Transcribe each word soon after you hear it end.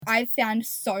I've found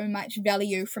so much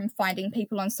value from finding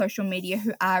people on social media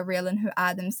who are real and who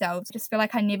are themselves. I just feel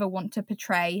like I never want to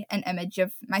portray an image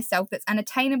of myself that's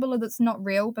unattainable or that's not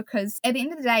real, because at the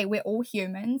end of the day, we're all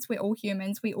humans. We all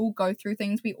go through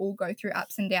things. We all go through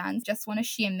ups and downs. Just want to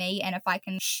share me, and if I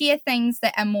can share things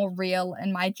that are more real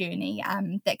in my journey,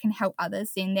 that can help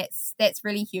others, then that's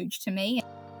really huge to me.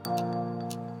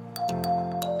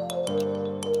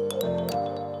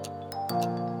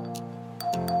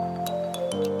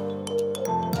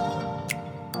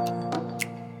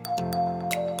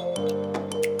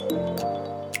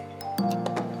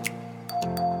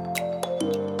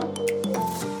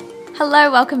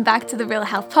 Hello, welcome back to the Real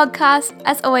Health Podcast.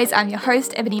 As always, I'm your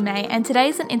host, Ebony May, and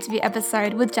today's an interview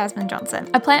episode with Jasmine Johnson,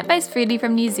 a plant-based foodie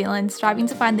from New Zealand striving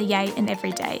to find the yay in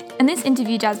every day. In this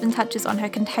interview, Jasmine touches on her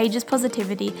contagious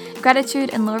positivity, gratitude,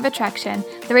 and law of attraction,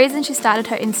 the reason she started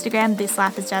her Instagram, This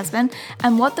Life is Jasmine,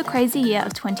 and what the crazy year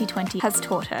of 2020 has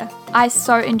taught her. I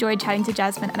so enjoyed chatting to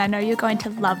Jasmine, and I know you're going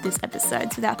to love this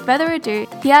episode. So without further ado,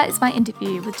 here is my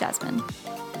interview with Jasmine.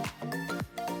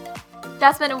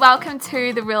 Jasmine, welcome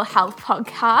to the Real Health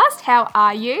Podcast. How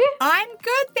are you? I'm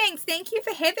good, thanks. Thank you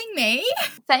for having me.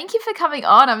 Thank you for coming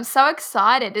on. I'm so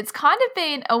excited. It's kind of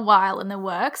been a while in the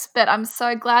works, but I'm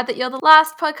so glad that you're the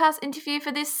last podcast interview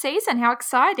for this season. How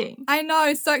exciting. I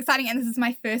know, so exciting. And this is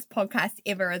my first podcast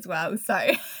ever as well, so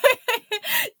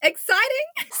exciting.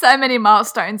 So many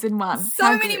milestones in one.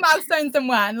 So many milestones in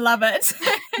one. Love it.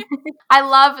 I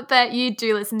love that you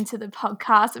do listen to the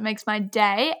podcast. It makes my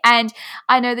day. And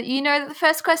I know that the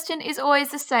first question is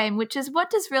always the same, which is, what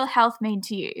does real health mean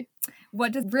to you?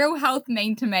 What does real health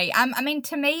mean to me?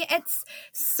 To me, it's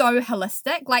so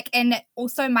holistic. And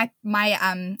also my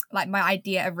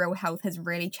idea of real health has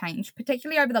really changed,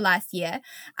 particularly over the last year.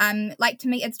 To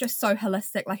me, it's just so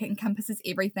holistic. It encompasses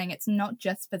everything. It's not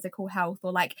just physical health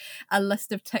or a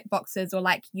list of tick boxes or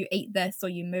you eat this or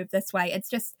you move this way.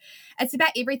 It's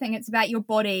about everything. It's about your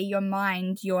body, your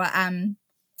mind, your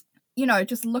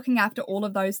just looking after all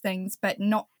of those things, but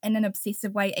not in an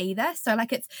obsessive way either. So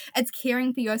it's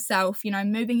caring for yourself,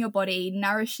 moving your body,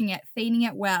 nourishing it, feeding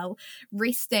it well,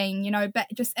 resting, but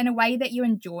just in a way that you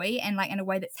enjoy and in a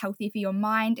way that's healthy for your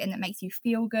mind and that makes you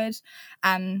feel good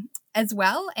as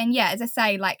well. And yeah, as I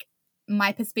say,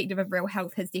 my perspective of real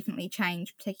health has definitely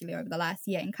changed, particularly over the last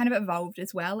year, and kind of evolved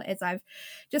as well as I've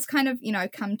just kind of,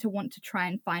 come to want to try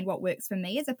and find what works for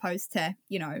me as opposed to,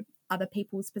 other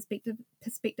people's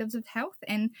perspectives of health.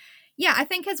 And yeah, I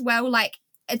think as well,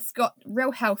 it's got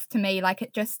real health to me, as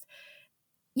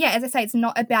I say, it's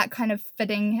not about kind of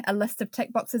fitting a list of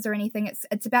tick boxes or anything.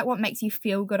 It's about what makes you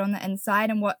feel good on the inside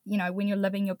and what, when you're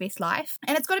living your best life.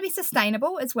 And it's got to be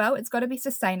sustainable as well. It's got to be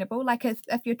sustainable.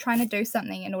 If you're trying to do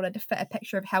something in order to fit a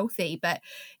picture of healthy, but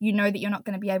that you're not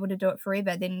going to be able to do it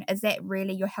forever, then is that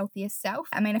really your healthiest self?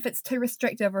 If it's too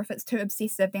restrictive or if it's too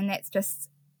obsessive, then that's just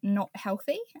not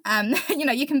healthy.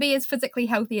 You can be as physically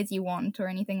healthy as you want or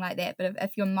anything like that, but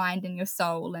if your mind and your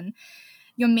soul and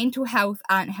your mental health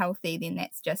aren't healthy, then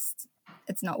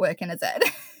it's not working, is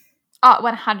it? Oh,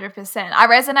 100%. I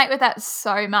resonate with that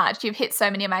so much. You've hit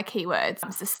so many of my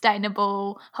keywords.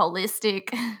 Sustainable, holistic.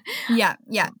 Yeah.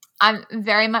 I'm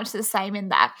very much the same in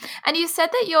that. And you said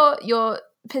that your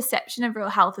perception of real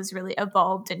health has really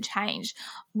evolved and changed.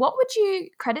 What would you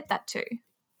credit that to?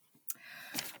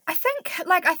 I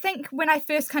think when I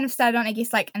first kind of started on, I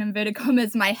guess, in inverted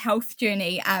commas, my health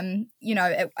journey,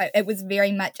 it was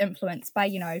very much influenced by,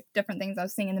 different things I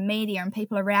was seeing in the media and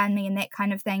people around me and that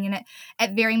kind of thing. And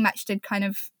it very much did kind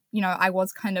of, I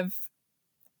was kind of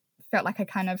felt like I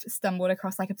kind of stumbled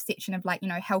across a perception of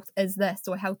health is this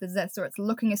or health is this, or it's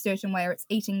looking a certain way or it's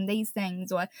eating these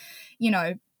things or,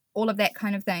 all of that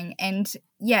kind of thing. And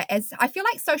yeah, as I feel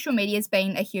like social media has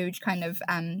been a huge kind of,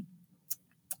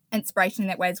 inspiration in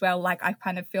that way as well. I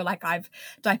kind of feel like I've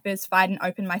diversified and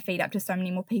opened my feed up to so many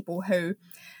more people who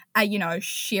are,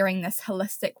 sharing this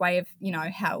holistic way of,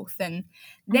 health and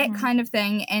that kind of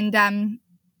thing. And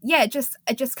it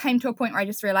just came to a point where I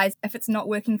just realized if it's not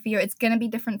working for you, it's going to be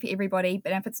different for everybody.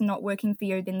 But if it's not working for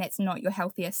you, then that's not your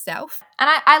healthiest self. And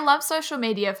I love social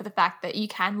media for the fact that you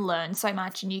can learn so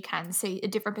much and you can see a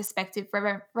different perspective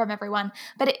from everyone.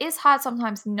 But it is hard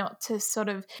sometimes not to sort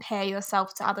of compare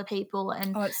yourself to other people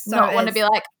and want to be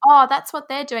like, oh, that's what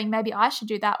they're doing. Maybe I should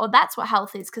do that. Or that's what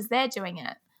health is because they're doing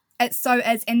it. It so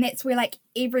is, and that's where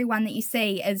everyone that you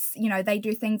see is, they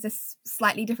do things a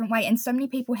slightly different way, and so many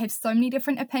people have so many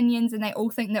different opinions and they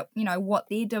all think that, what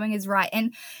they're doing is right.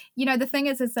 And, the thing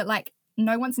is that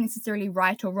no one's necessarily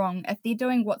right or wrong. If they're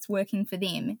doing what's working for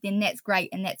them, then that's great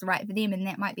and that's right for them and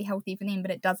that might be healthy for them,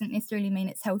 but it doesn't necessarily mean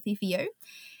it's healthy for you.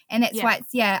 And that's why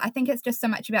I think it's just so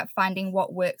much about finding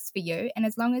what works for you. And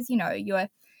as long as, you're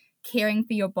caring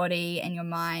for your body and your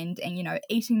mind and,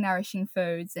 eating nourishing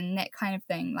foods and that kind of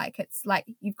thing, like, it's like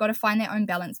you've got to find that own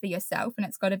balance for yourself, and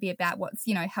it's got to be about what's,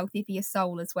 healthy for your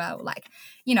soul as well. Like,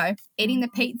 eating the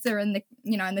pizza and the,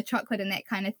 and the chocolate and that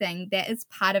kind of thing, that is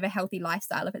part of a healthy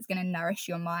lifestyle. If it's going to nourish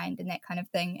your mind and that kind of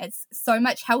thing, it's so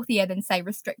much healthier than, say,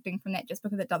 restricting from that just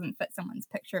because it doesn't fit someone's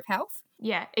picture of health.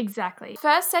 Yeah, exactly.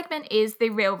 First segment is the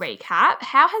real recap.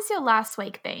 How has your last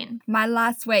week been? My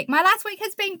last week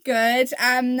has been good.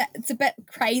 It's a bit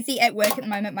crazy at work at the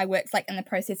moment. My work's like in the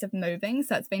process of moving,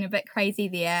 so it's been a bit crazy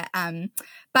there.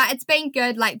 But it's been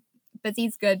good. Like,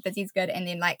 busy's good, and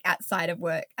then like outside of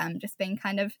work, just been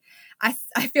kind of, I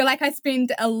feel like I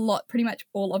spend pretty much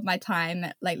all of my time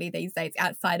lately these days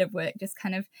outside of work, just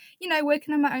kind of,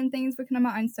 working on my own things, working on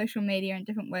my own social media and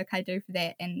different work I do for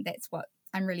that, and that's what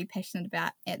I'm really passionate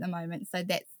about at the moment. So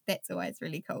that's always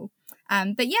really cool.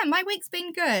 But yeah, my week's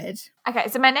been good. Okay,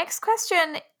 so my next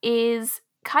question is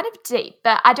kind of deep,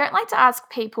 but I don't like to ask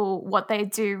people what they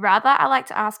do. Rather, I like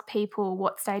to ask people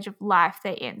what stage of life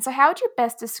they're in. So how would you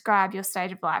best describe your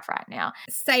stage of life right now?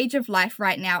 Stage of life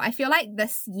right now, I feel like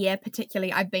this year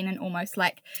particularly, I've been in almost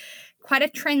like quite a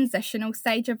transitional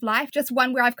stage of life, just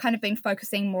one where I've kind of been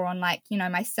focusing more on like,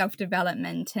 my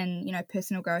self-development and,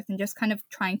 personal growth, and just kind of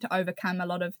trying to overcome a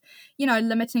lot of,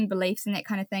 limiting beliefs and that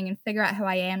kind of thing, and figure out who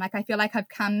I am. Like, I feel like I've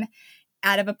come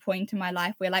out of a point in my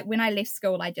life where, like, when I left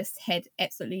school, I just had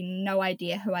absolutely no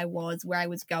idea who I was, where I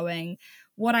was going,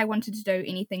 what I wanted to do,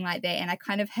 anything like that. And I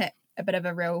kind of hit a bit of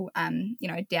a real,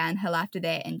 downhill after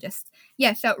that, and just,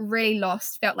 felt really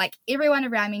lost, felt like everyone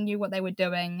around me knew what they were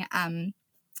doing.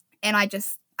 And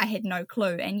I had no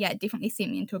clue. And it definitely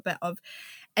sent me into a bit of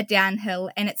a downhill.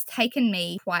 And it's taken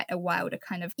me quite a while to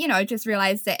kind of, just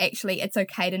realize that actually it's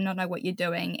okay to not know what you're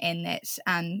doing, and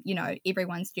that,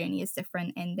 everyone's journey is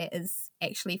different, and that is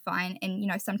actually fine. And,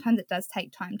 sometimes it does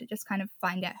take time to just kind of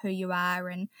find out who you are,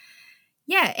 and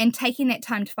taking that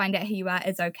time to find out who you are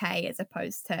is okay, as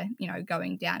opposed to,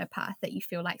 going down a path that you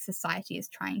feel like society is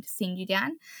trying to send you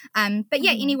down.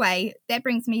 Anyway, that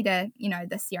brings me to,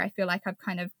 this year, I feel like I've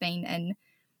kind of been in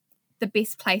the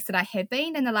best place that I have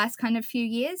been in the last kind of few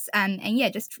years.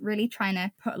 Just really trying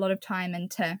to put a lot of time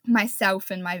into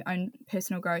myself and my own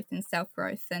personal growth and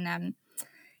self-growth, and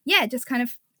just kind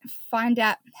of find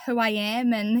out who I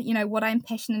am and, what I'm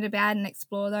passionate about, and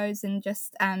explore those, and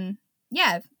just,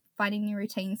 finding new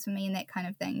routines for me and that kind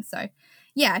of thing. So,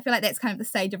 I feel like that's kind of the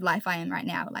stage of life I am right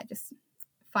now, like just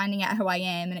finding out who I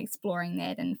am and exploring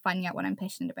that and finding out what I'm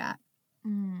passionate about.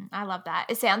 I love that.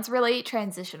 It sounds really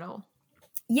transitional.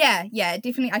 Yeah,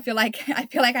 definitely. I feel like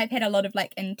I've had a lot of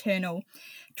like internal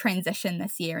transition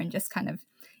this year, and just kind of,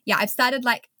 I've started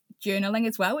like journaling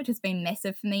as well, which has been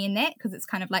massive for me in that, because it's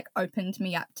kind of like opened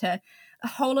me up to a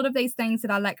whole lot of these things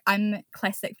that I'm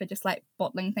classic for just like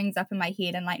bottling things up in my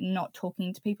head and like not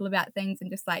talking to people about things, and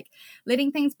just like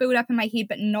letting things build up in my head,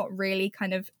 but not really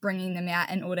kind of bringing them out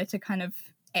in order to kind of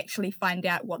actually find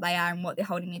out what they are and what they're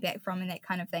holding me back from, and that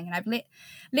kind of thing. And I've let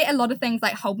a lot of things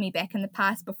like hold me back in the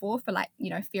past before, for like,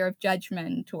 fear of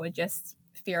judgment, or just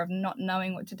fear of not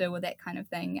knowing what to do, or that kind of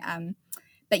thing.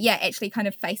 Actually kind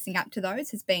of facing up to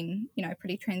those has been,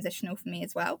 pretty transitional for me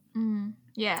as well.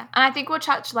 Yeah. And I think we'll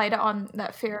touch later on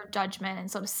that fear of judgment and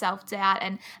sort of self-doubt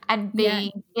and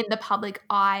being in the public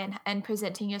eye and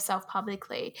presenting yourself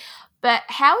publicly. But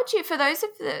how would you, for those of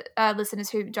the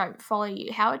listeners who don't follow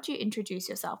you, how would you introduce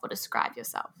yourself or describe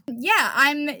yourself? Yeah,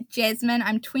 I'm Jasmine.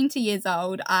 I'm 20 years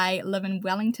old. I live in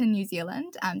Wellington, New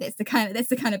Zealand. That's the kind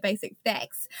of basic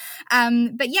facts.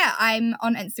 I'm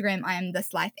on Instagram. I am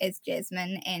This Life as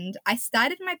Jasmine, and I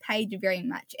started my page very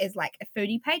much as like a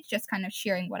foodie page, just kind of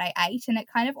sharing what I ate, and it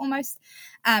kind of almost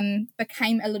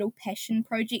became a little passion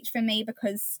project for me,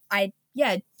 because I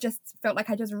just felt like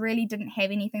I just really didn't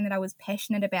have anything that I was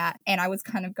passionate about, and I was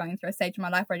kind of going through a stage of my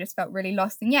life where I just felt really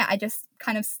lost, and I just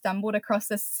kind of stumbled across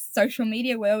this social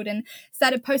media world and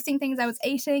started posting things I was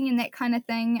eating and that kind of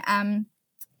thing, and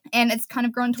it's kind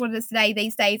of grown to what it is today.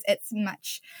 These days it's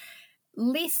much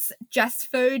less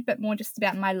just food, but more just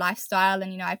about my lifestyle.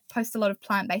 And I post a lot of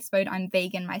plant-based food. I'm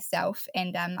vegan myself,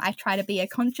 and I try to be a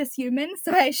conscious human,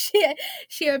 so I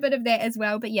share a bit of that as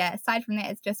well. But aside from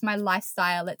that, it's just my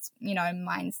lifestyle. It's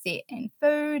mindset and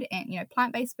food, and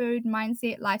plant-based food,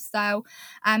 mindset, lifestyle.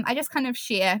 I just kind of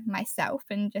share myself,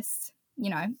 and just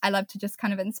I love to just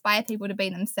kind of inspire people to be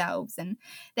themselves and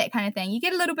that kind of thing. You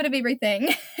get a little bit of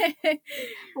everything. A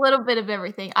little bit of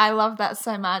everything. I love that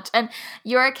so much. And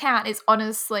your account is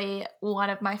honestly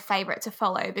one of my favorite to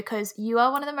follow, because you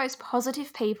are one of the most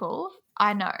positive people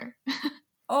I know.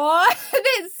 Oh,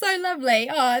 that's so lovely.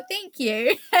 Oh, thank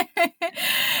you.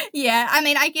 Yeah, I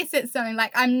mean, I guess it's something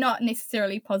like I'm not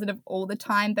necessarily positive all the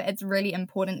time, but it's really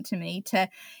important to me to,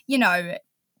 you know,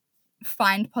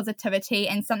 find positivity.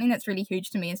 And something that's really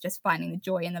huge to me is just finding the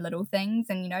joy in the little things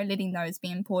and, you know, letting those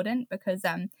be important, because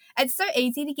it's so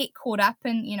easy to get caught up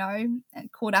in, you know,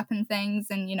 caught up in things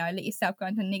and, you know, let yourself go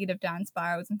into negative down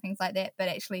spirals and things like that. But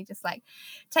actually just like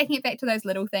taking it back to those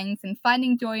little things and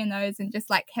finding joy in those and just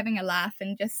like having a laugh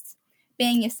and just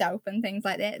being yourself and things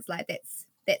like that, it's like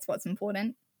that's what's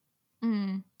important.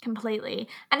 Completely.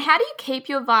 And how do you keep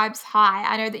your vibes high?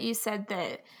 I know that you said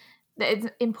that it's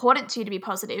important to you to be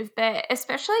positive, but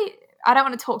especially, I don't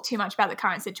want to talk too much about the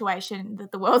current situation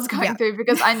that the world's going through,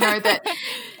 because I know that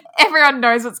everyone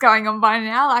knows what's going on by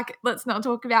now. Like, let's not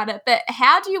talk about it. But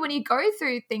how do you, when you go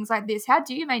through things like this, how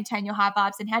do you maintain your high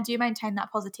vibes and how do you maintain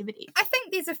that positivity? I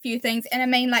think there's a few things. And I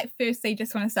mean, like, firstly,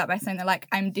 just want to start by saying that, like,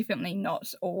 I'm definitely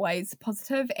not always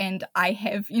positive. And I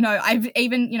have, you know, I've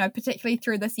even, you know, particularly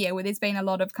through this year where there's been a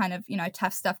lot of kind of, you know,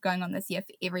 tough stuff going on this year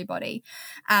for everybody.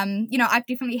 You know, I've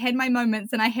definitely had my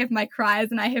moments and I have my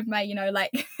cries and I have my, you know,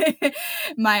 like,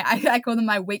 I call them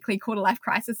my weekly quarter life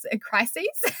crises.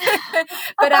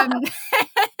 But,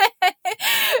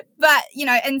 but, you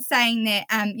know, in saying that,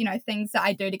 you know, things that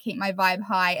I do to keep my vibe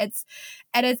high,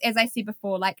 it is, as I said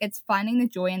before, like, it's finding the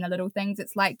joy in the little things.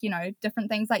 It's like, you know, different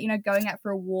things like, you know, going out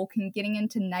for a walk and getting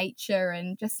into nature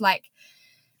and just like,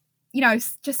 you know,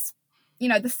 just, you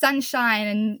know, the sunshine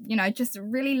and, you know, just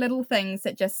really little things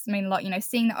that just mean a lot, you know,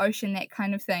 seeing the ocean, that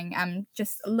kind of thing.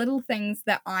 Just little things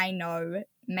that I know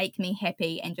make me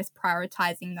happy and just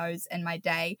prioritizing those in my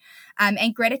day.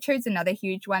 And gratitude's another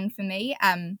huge one for me.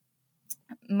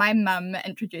 My mum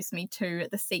introduced me to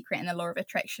The Secret and the Law of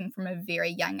Attraction from a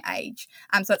very young age.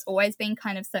 So it's always been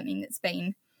kind of something that's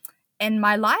been in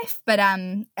my life, but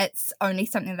it's only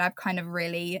something that I've kind of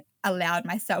really allowed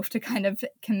myself to kind of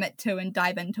commit to and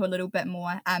dive into a little bit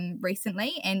more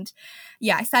recently. And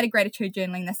yeah, I started gratitude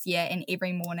journaling this year, and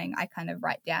every morning I kind of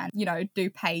write down, you know,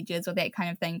 do pages or that kind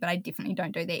of thing, but I definitely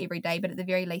don't do that every day. But at the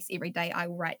very least, every day I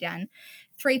will write down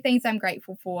 3 things I'm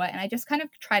grateful for, and I just kind of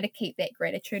try to keep that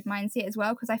gratitude mindset as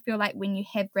well, because I feel like when you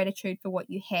have gratitude for what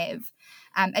you have,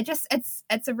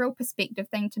 it's a real perspective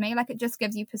thing to me. Like, it just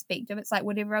gives you perspective. It's like,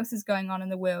 whatever else is going on in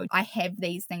the world, I have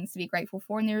these things to be grateful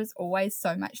for, and there is always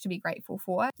so much to be grateful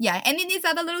for. Yeah, and then there's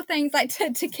other little things like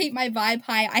to keep my vibe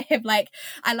high. I have like,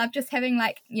 I love just having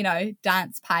like, you know,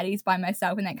 dance parties by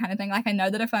myself and that kind of thing. Like, I know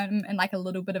that if I'm in like a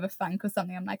little bit of a funk or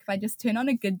something, I'm like, if I just turn on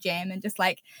a good jam and just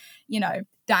like, you know,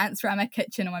 dance around my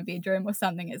kitchen or my bedroom or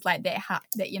something, it's like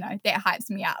that, you know, that hypes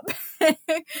me up.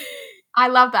 I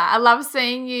love that. I love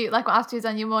seeing you, like, after you've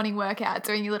done your morning workout,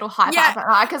 doing your little hype up at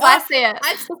night, because I see it.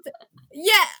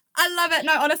 Yeah, I love it.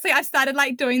 No, honestly, I started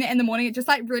like doing that in the morning. It just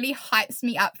like really hypes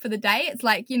me up for the day. It's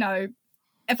like, you know,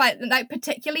 if I like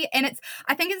particularly, and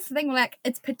I think it's the thing, like,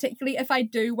 it's particularly if I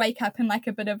do wake up in like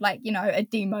a bit of like, you know, a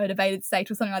demotivated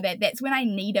state or something like that, that's when I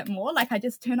need it more. Like, I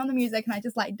just turn on the music and I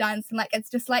just like dance, and like, it's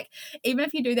just like, even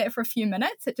if you do that for a few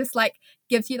minutes, it just like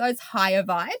gives you those higher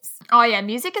vibes. Oh yeah,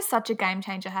 music is such a game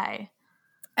changer, hey?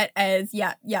 It is,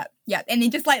 yeah. And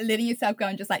then just like letting yourself go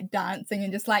and just like dancing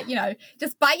and just like, you know,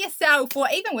 just by yourself or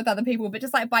even with other people, but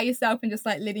just like by yourself and just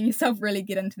like letting yourself really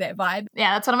get into that vibe.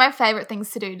 Yeah, that's one of my favorite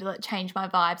things to do, to like change my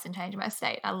vibes and change my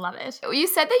state. I love it. You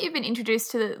said that you've been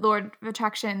introduced to the law of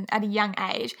attraction at a young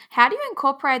age. How do you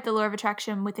incorporate the law of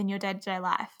attraction within your day-to-day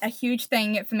life? A huge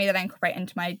thing for me that I incorporate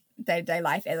into my day-to-day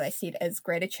life, as I said, is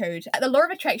gratitude. The law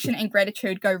of attraction and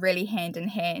gratitude go really hand in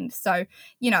hand. So,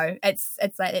 you know, it's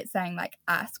like it's saying like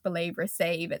ask, believe,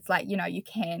 receive. It's like, you know, you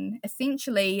can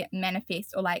essentially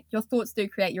manifest, or like your thoughts do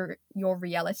create your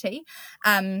reality.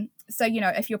 So, you know,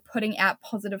 if you're putting out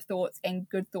positive thoughts and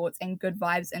good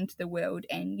vibes into the world,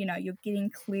 and, you know, you're getting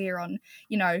clear on,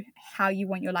 you know, how you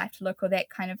want your life to look or that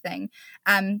kind of thing,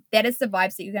 that is the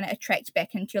vibes that you're going to attract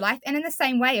back into your life. And in the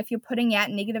same way, if you're putting out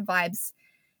negative vibes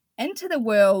into the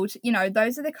world, you know,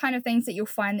 those are the kind of things that you'll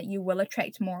find that you will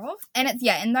attract more of. And it's,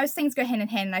 yeah, and those things go hand in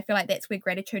hand. And I feel like that's where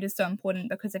gratitude is so important,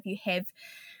 because if you have,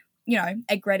 you know,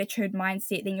 a gratitude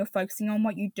mindset, then you're focusing on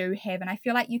what you do have. And I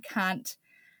feel like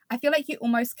you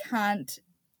almost can't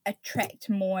attract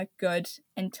more good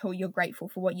until you're grateful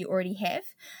for what you already have.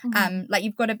 Like,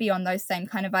 you've got to be on those same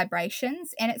kind of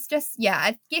vibrations. And it's just, yeah,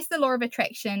 I guess the law of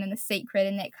attraction and The Secret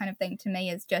and that kind of thing to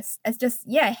me is just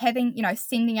yeah, having, you know,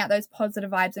 sending out those positive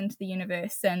vibes into the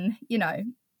universe, and, you know,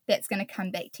 that's going to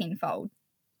come back tenfold.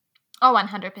 Oh,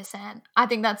 100%. I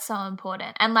think that's so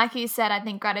important. And like you said, I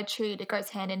think gratitude, it goes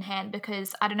hand in hand,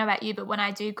 because I don't know about you, but when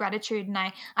I do gratitude and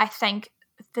I thank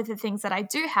for the things that I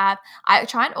do have, I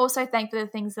try and also thank for the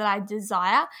things that I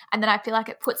desire, and then I feel like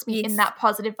it puts me in that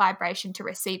positive vibration to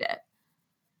receive it.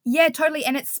 Yeah, totally.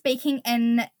 And it's speaking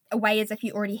in a way as if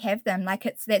you already have them. Like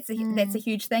that's a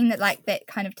huge thing that like that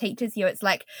kind of teaches you. It's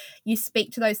like you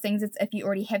speak to those things as if you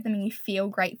already have them and you feel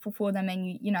grateful for them,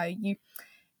 and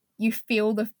you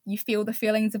feel the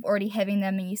feelings of already having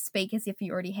them, and you speak as if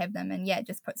you already have them, and yeah, it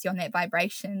just puts you on that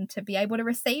vibration to be able to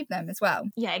receive them as well.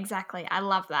 Yeah, exactly. I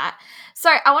love that. So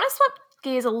I want to swap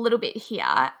gears a little bit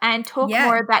here and talk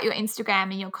more about your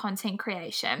Instagram and your content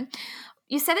creation.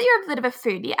 You said that you're a bit of a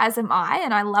foodie, as am I,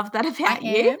 and I love that about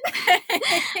you.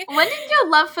 When did your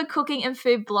love for cooking and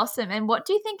food blossom, and what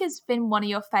do you think has been one of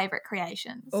your favourite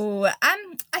creations? Oh,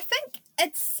 I think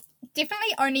it's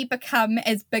definitely only become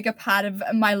as big a part of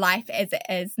my life as it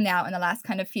is now in the last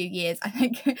kind of few years. I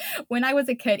think when I was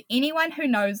a kid, anyone who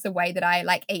knows the way that I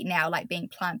like eat now, like being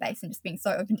plant-based and just being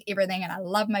so open to everything, and I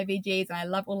love my veggies and I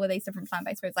love all of these different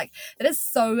plant-based foods, like that is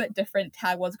so different to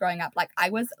how I was growing up. Like I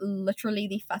was literally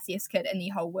the fussiest kid in the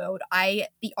whole world.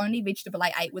 The only vegetable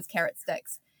I ate was carrot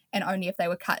sticks, and only if they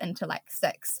were cut into like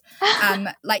sticks.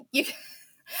 Like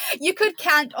you could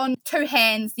count on two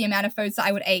hands the amount of foods that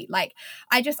I would eat. Like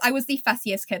I was the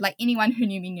fussiest kid. Like anyone who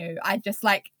knew me knew. I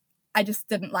just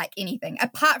didn't like anything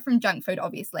apart from junk food,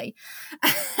 obviously.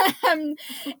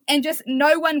 And just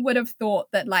no one would have thought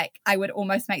that like I would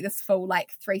almost make this full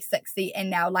like 360 and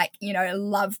now like,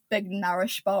 love big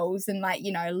nourish bowls and like,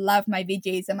 love my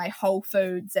veggies and my whole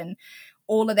foods and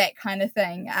all of that kind of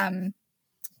thing.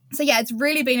 So yeah, it's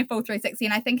really been a full 360,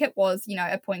 and I think it was,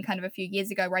 a point kind of a few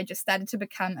years ago where I just started to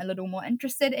become a little more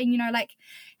interested in, like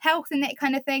health and that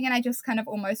kind of thing, and I just kind of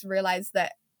almost realized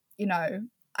that,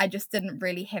 I just didn't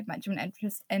really have much of an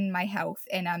interest in my health,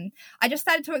 and I just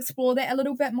started to explore that a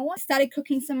little bit more. Started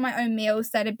cooking some of my own meals,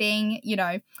 started being,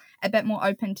 a bit more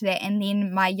open to that, and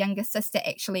then my younger sister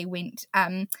actually went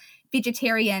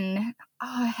vegetarian.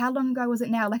 Oh, how long ago was it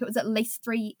now? Like it was at least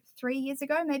three years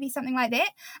ago, maybe something like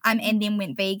that, and then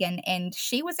went vegan, and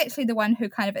she was actually the one who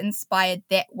kind of inspired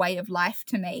that way of life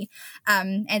to me,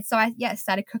 and so I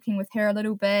started cooking with her a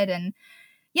little bit, and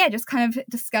just kind of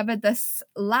discovered this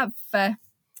love for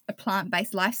a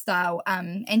plant-based lifestyle,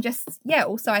 and just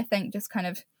also I think just kind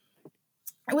of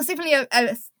it was definitely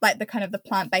like the kind of the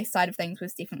plant-based side of things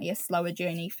was definitely a slower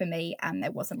journey for me.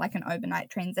 It wasn't like an overnight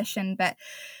transition, but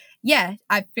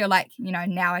I feel like,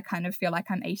 now I kind of feel like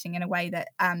I'm eating in a way that,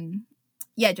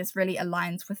 just really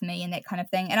aligns with me and that kind of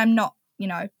thing. And I'm not,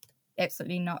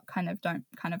 absolutely not don't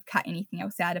cut anything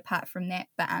else out apart from that.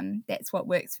 But that's what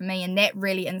works for me. And that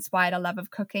really inspired a love of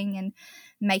cooking and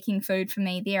making food for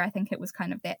me there. I think it was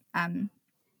kind of that,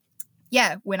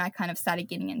 when I kind of started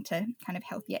getting into kind of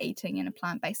healthier eating and a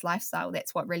plant-based lifestyle,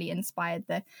 that's what really inspired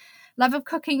the love of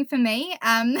cooking for me.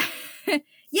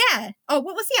 Yeah. Oh,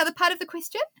 what was the other part of the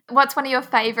question? What's one of your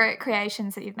favourite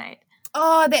creations that you've made?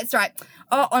 Oh, that's right.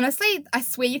 Oh, honestly, I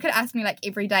swear you could ask me like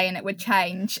every day and it would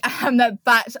change.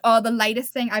 But the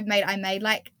latest thing I made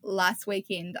like last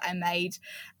weekend, I made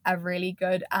a really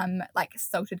good like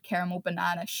salted caramel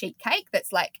banana sheet cake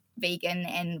that's like vegan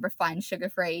and refined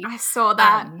sugar-free. I saw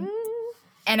that.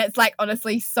 And it's like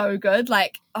honestly so good.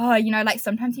 Like, like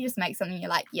sometimes you just make something you're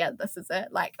like, yeah, this is it.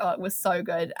 Like, oh, it was so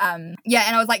good. And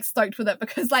I was like stoked with it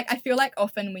because like I feel like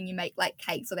often when you make like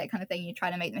cakes or that kind of thing, you try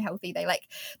to make them healthy,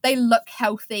 they look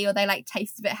healthy or they like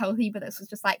taste a bit healthy, but this was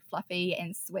just like fluffy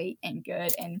and sweet and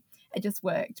good, and it just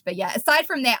worked. But yeah, aside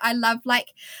from that, I love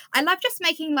just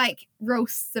making like real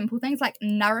simple things like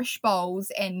nourish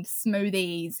bowls and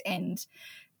smoothies and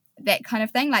that kind of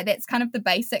thing. Like that's kind of the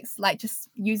basics, like just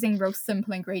using real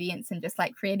simple ingredients and just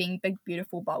like creating big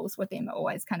beautiful bowls with them are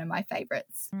always kind of my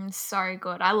favorites. So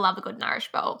good. I love a good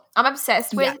nourish bowl. I'm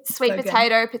obsessed with sweet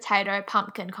potato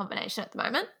pumpkin combination at the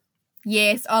moment.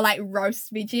 Yes, or like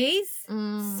roast veggies.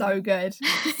 So good.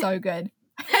 So good.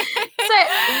 So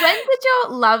when did your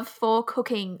love for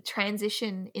cooking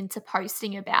transition into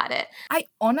posting about it? I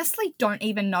honestly don't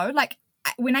even know. Like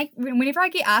whenever I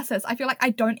get asked this, I feel like I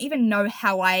don't even know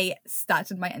how I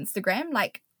started my Instagram.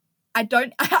 Like I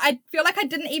feel like I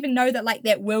didn't even know that like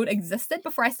that world existed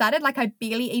before I started. Like I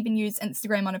barely even used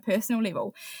Instagram on a personal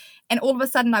level. And all of a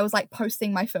sudden I was like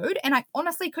posting my food and I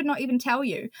honestly could not even tell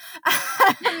you.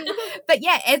 But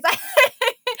yeah,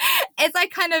 as I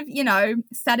kind of,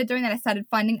 started doing that, I started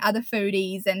finding other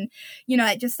foodies and,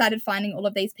 I just started finding all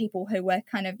of these people who were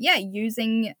kind of,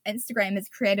 using Instagram as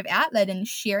a creative outlet and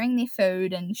sharing their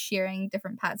food and sharing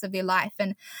different parts of their life.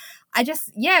 And I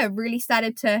just, really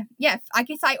started to, I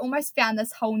guess I almost found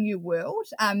this whole new world.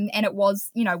 And it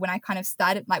was, when I kind of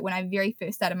started, like when I very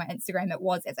first started my Instagram, it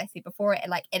was, as I said before, at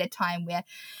a time where,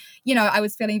 I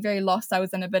was feeling very lost. I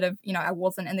was in a bit of, I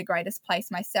wasn't in the greatest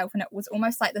place myself. And it was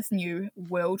almost like this new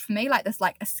world for me, like this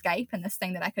like escape and this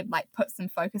thing that I could like put some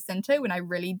focus into when I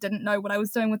really didn't know what I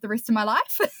was doing with the rest of my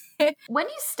life. When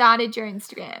you started your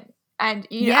Instagram, and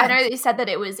I know that you said that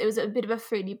it was a bit of a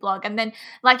foodie blog, and then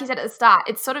like you said at the start,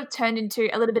 it's sort of turned into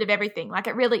a little bit of everything. Like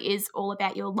it really is all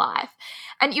about your life,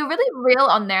 and you're really real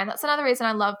on there, and that's another reason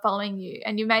I love following you.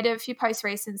 And you made a few posts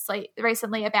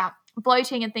recently about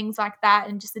bloating and things like that,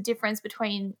 and just the difference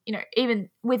between even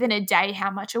within a day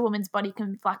how much a woman's body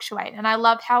can fluctuate. And I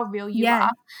love how real you are.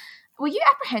 Were you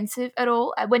apprehensive at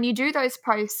all when you do those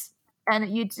posts and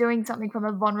you're doing something from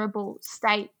a vulnerable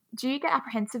state? Do you get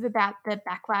apprehensive about the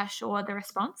backlash or the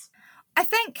response? I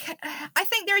think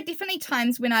there are definitely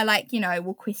times when I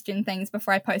will question things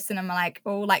before I post and I'm like,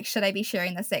 oh, like, should I be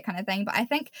sharing this, that kind of thing. But I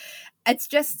think it's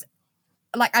just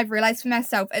like I've realized for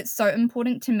myself, it's so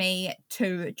important to me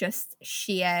to just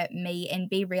share me and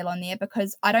be real on there,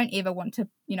 because I don't ever want to,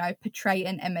 portray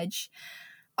an image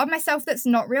of myself that's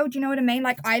not real. Do you know what I mean?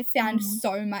 Like I've found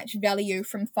so much value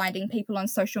from finding people on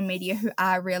social media who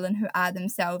are real and who are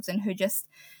themselves and who just,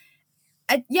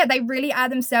 they really are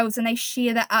themselves, and they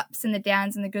share the ups and the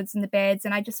downs and the goods and the bads.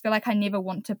 And I just feel like I never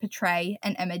want to portray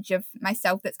an image of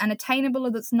myself that's unattainable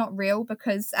or that's not real,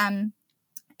 because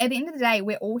at the end of the day,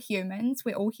 we're all humans.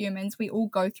 We all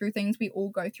go through things. We all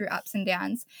go through ups and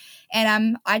downs.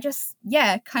 And I just,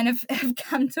 kind of have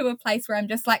come to a place where I'm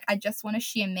just like, I just want to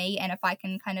share me. And if I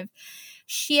can kind of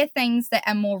share things that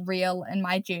are more real in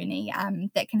my journey,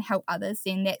 that can help others,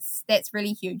 then that's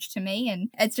really huge to me. And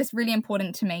it's just really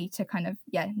important to me to kind of,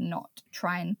 not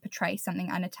try and portray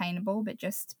something unattainable, but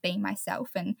just be myself.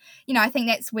 And, I think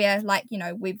that's where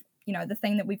we've, the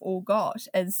thing that we've all got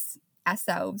is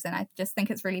ourselves. And I just think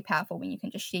it's really powerful when you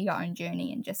can just share your own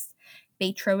journey and just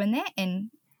be true in that. And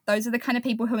those are the kind of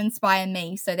people who inspire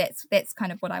me. So that's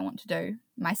kind of what I want to do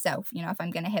myself. If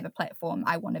I'm going to have a platform,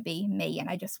 I want to be me,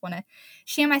 and I just want to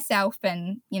share myself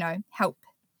and, help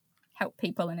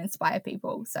people and inspire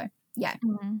people. So, yeah.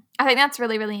 I think that's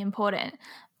really, really important.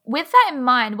 With that in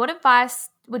mind, what advice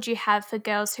would you have for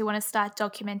girls who want to start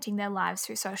documenting their lives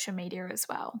through social media as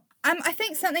well? I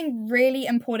think something really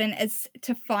important is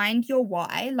to find your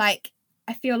why. Like,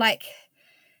 I feel like,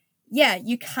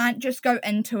 you can't just go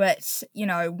into it,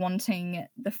 wanting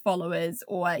the followers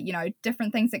or,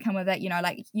 different things that come with it.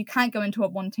 Like you can't go into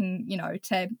it wanting,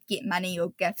 to get money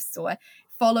or gifts or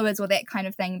followers or that kind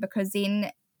of thing, because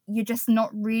then you're just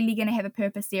not really going to have a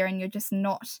purpose there, and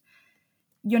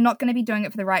you're not going to be doing it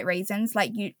for the right reasons.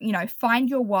 Like find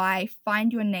your why,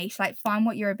 find your niche, like find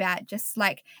what you're about. Just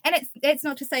like, and it's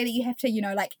not to say that you have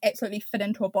to, absolutely fit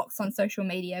into a box on social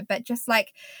media, but just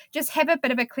have a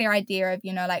bit of a clear idea of,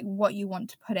 what you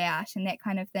want to put out and that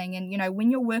kind of thing. And,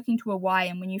 when you're working to a why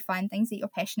and when you find things that you're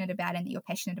passionate about and that you're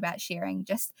passionate about sharing,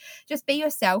 just be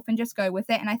yourself and just go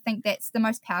with it. And I think that's the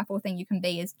most powerful thing you can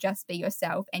be, is just be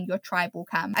yourself, and your tribe will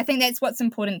come. I think that's what's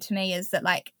important to me, is that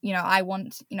I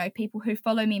want, people who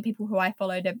follow me and people who I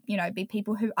follow to, be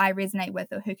people who I resonate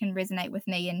with or who can resonate with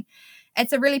me. And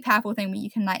it's a really powerful thing when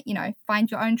you can find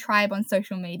your own tribe on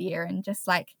social media and just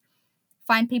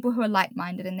find people who are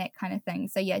like-minded and that kind of thing.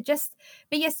 So just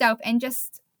be yourself and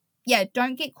just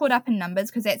don't get caught up in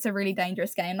numbers, because that's a really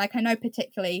dangerous game. Like I know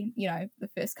particularly, the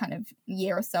first kind of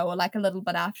year or so, or a little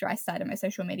bit after I started my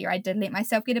social media, I did let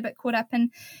myself get a bit caught up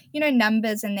in,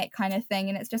 numbers and that kind of thing.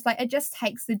 And it's just it just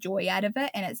takes the joy out of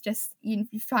it. And it's just, you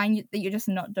find that you're just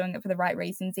not doing it for the right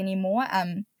reasons anymore.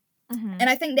 And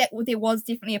I think that there was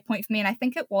definitely a point for me, and I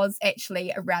think it was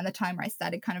actually around the time where I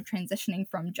started kind of transitioning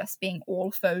from just being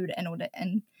all food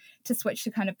and to switch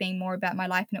to kind of being more about my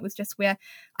life. And it was just where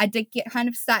I did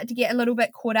start to get a little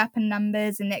bit caught up in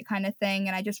numbers and that kind of thing.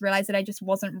 And I just realized that I just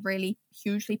wasn't really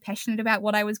hugely passionate about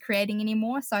what I was creating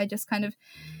anymore. So I just kind of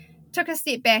took a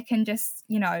step back and just,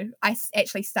 I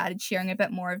actually started sharing a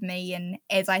bit more of me. And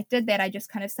as I did that, I just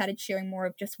kind of started sharing more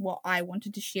of just what I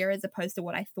wanted to share as opposed to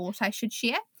what I thought I should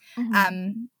share.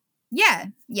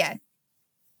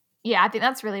 Yeah, I think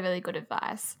that's really, really good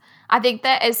advice. I think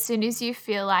that as soon as you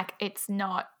feel like it's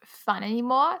not fun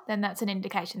anymore, then that's an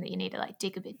indication that you need to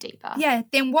dig a bit deeper. Yeah,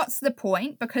 then what's the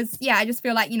point? Because I just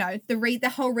feel like,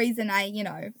 the whole reason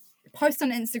I, post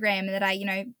on Instagram and that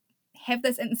I, have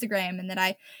this Instagram and that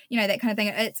I, that kind of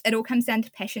thing, it all comes down to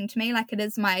passion to me. It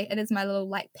is my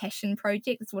little passion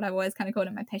project. It's what I've always kind of called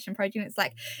it, my passion project.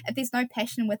 It's if there's no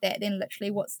passion with that, then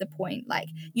literally what's the point?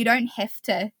 You don't have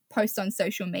to post on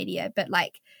social media, but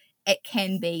it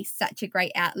can be such a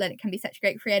great outlet. It can be such a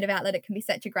great creative outlet. It can be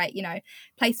such a great,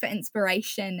 place for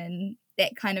inspiration and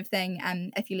that kind of thing.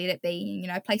 If you let it be,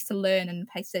 a place to learn and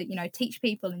a place to, teach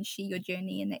people and share your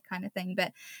journey and that kind of thing.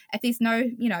 But if there's no,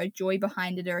 joy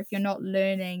behind it, or if you're not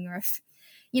learning, or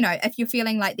if you're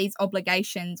feeling like these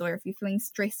obligations, or if you're feeling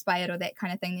stressed by it or that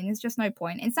kind of thing, then there's just no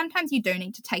point. And sometimes you do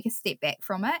need to take a step back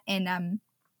from it and,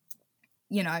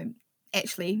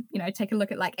 actually, take a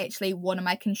look at like, actually, what am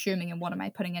I consuming and what am I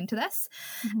putting into this?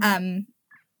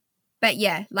 But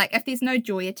yeah, like if there's no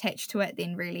joy attached to it,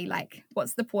 then really like,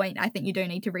 what's the point? I think you do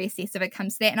need to reassess if it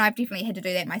comes to that. And I've definitely had to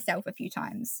do that myself a few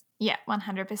times. Yeah,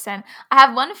 100%. I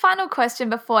have one final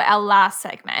question before our last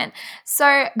segment.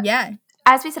 So yeah,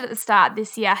 as we said at the start,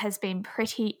 this year has been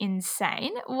pretty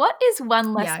insane. What is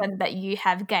one lesson that you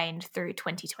have gained through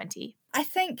 2020? I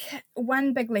think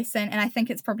one big lesson, and I think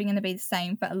it's probably going to be the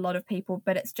same for a lot of people,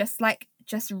 but it's just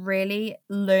really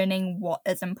learning what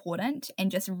is important and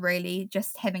just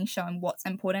having shown what's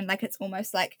important. Like it's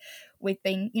almost like we've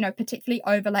been, particularly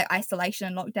over like isolation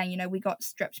and lockdown, we got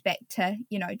stripped back to,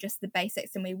 just the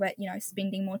basics, and we were,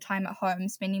 spending more time at home,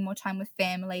 spending more time with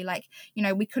family. Like,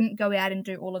 we couldn't go out and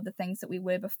do all of the things that we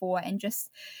were before, and just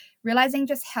realizing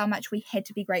just how much we had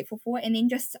to be grateful for. And then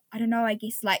just, I don't know, I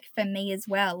guess like for me as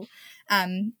well,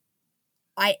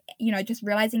 just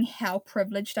realizing how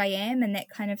privileged I am and that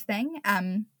kind of thing.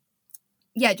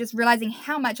 Just realizing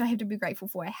how much I have to be grateful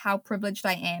for, how privileged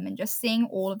I am, and just seeing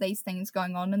all of these things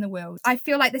going on in the world. I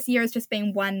feel like this year has just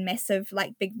been one massive,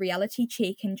 like, big reality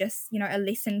check, and just, a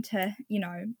lesson to,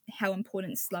 how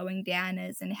important slowing down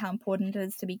is and how important it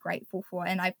is to be grateful for.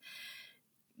 And I've,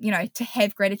 to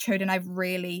have gratitude, and I've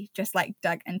really just like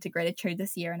dug into gratitude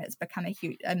this year, and it's become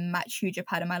a much huger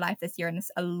part of my life this year, and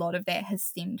a lot of that has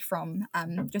stemmed from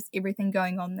just everything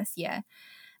going on this year.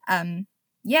 I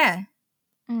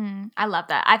love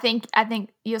that. I think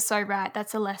you're so right.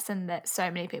 That's a lesson that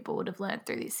so many people would have learned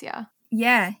through this year.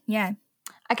 Yeah.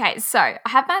 Okay, so I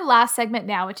have my last segment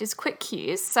now, which is quick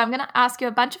cues. So I'm going to ask you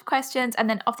a bunch of questions, and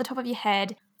then off the top of your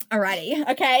head. Alrighty,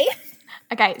 okay.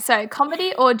 Okay, so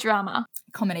comedy or drama?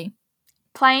 Comedy.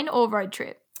 Plane or road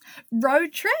trip?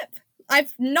 Road trip?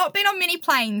 I've not been on many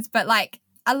planes, but like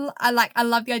I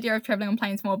love the idea of traveling on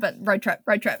planes more, but road trip.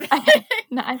 Okay,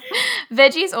 nice.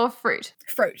 Veggies or fruit?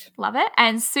 Fruit. Love it.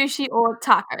 And sushi or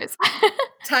tacos?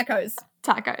 Tacos.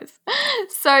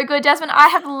 So good, Jasmine. I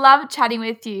have loved chatting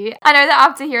with you. I know that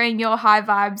after hearing your high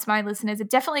vibes, my listeners are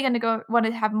definitely going to want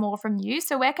to have more from you.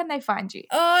 So where can they find you?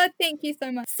 Oh, thank you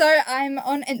so much. So I'm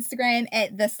on Instagram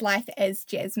at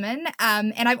thisLifeAsJasmine.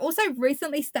 And I've also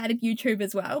recently started YouTube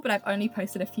as well, but I've only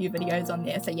posted a few videos on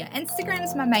there. So yeah,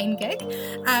 Instagram's my main gig.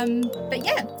 But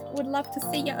yeah, would love to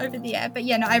see you over there. But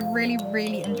yeah, no, I really,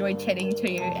 really enjoyed chatting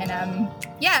to you. And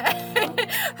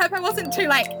hope I wasn't too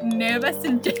like nervous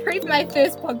and jittery for my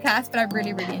first podcast, but I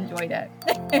really, really enjoyed it.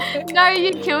 No,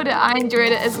 you killed it. I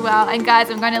enjoyed it as well. And guys,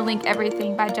 I'm going to link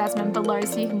everything by Jasmine below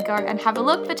so you can go and have a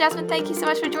look. But Jasmine, thank you so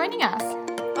much for joining us.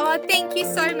 Oh, thank you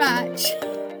so much.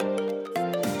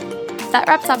 That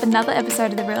wraps up another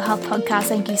episode of the Real Health Podcast.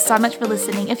 Thank you so much for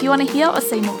listening. If you want to hear or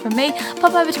see more from me,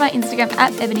 pop over to my Instagram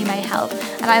at EbonyMayHealth,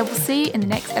 and I will see you in the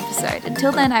next episode.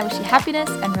 Until then, I wish you happiness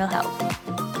and real health.